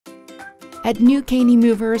At new Caney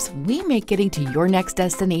Movers, we make getting to your next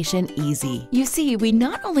destination easy. You see, we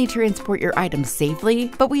not only transport your items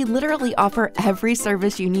safely, but we literally offer every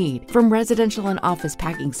service you need. From residential and office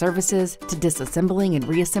packing services, to disassembling and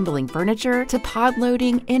reassembling furniture, to pod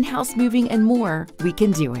loading, in-house moving, and more, we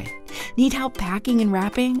can do it. Need help packing and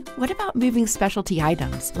wrapping? What about moving specialty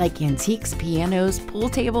items like antiques, pianos, pool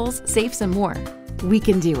tables, safes, and more? We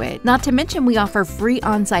can do it. Not to mention we offer free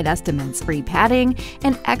on-site estimates, free padding,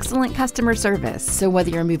 and excellent customer service. So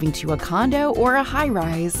whether you're moving to a condo or a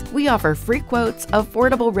high-rise, we offer free quotes,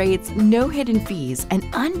 affordable rates, no hidden fees, and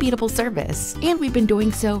unbeatable service. And we've been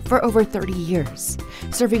doing so for over 30 years,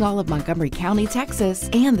 serving all of Montgomery County, Texas,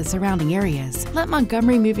 and the surrounding areas. Let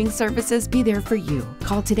Montgomery Moving Services be there for you.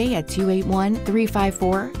 Call today at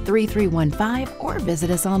 281-354-3315 or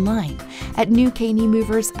visit us online at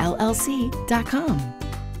newcaneymoversllc.com.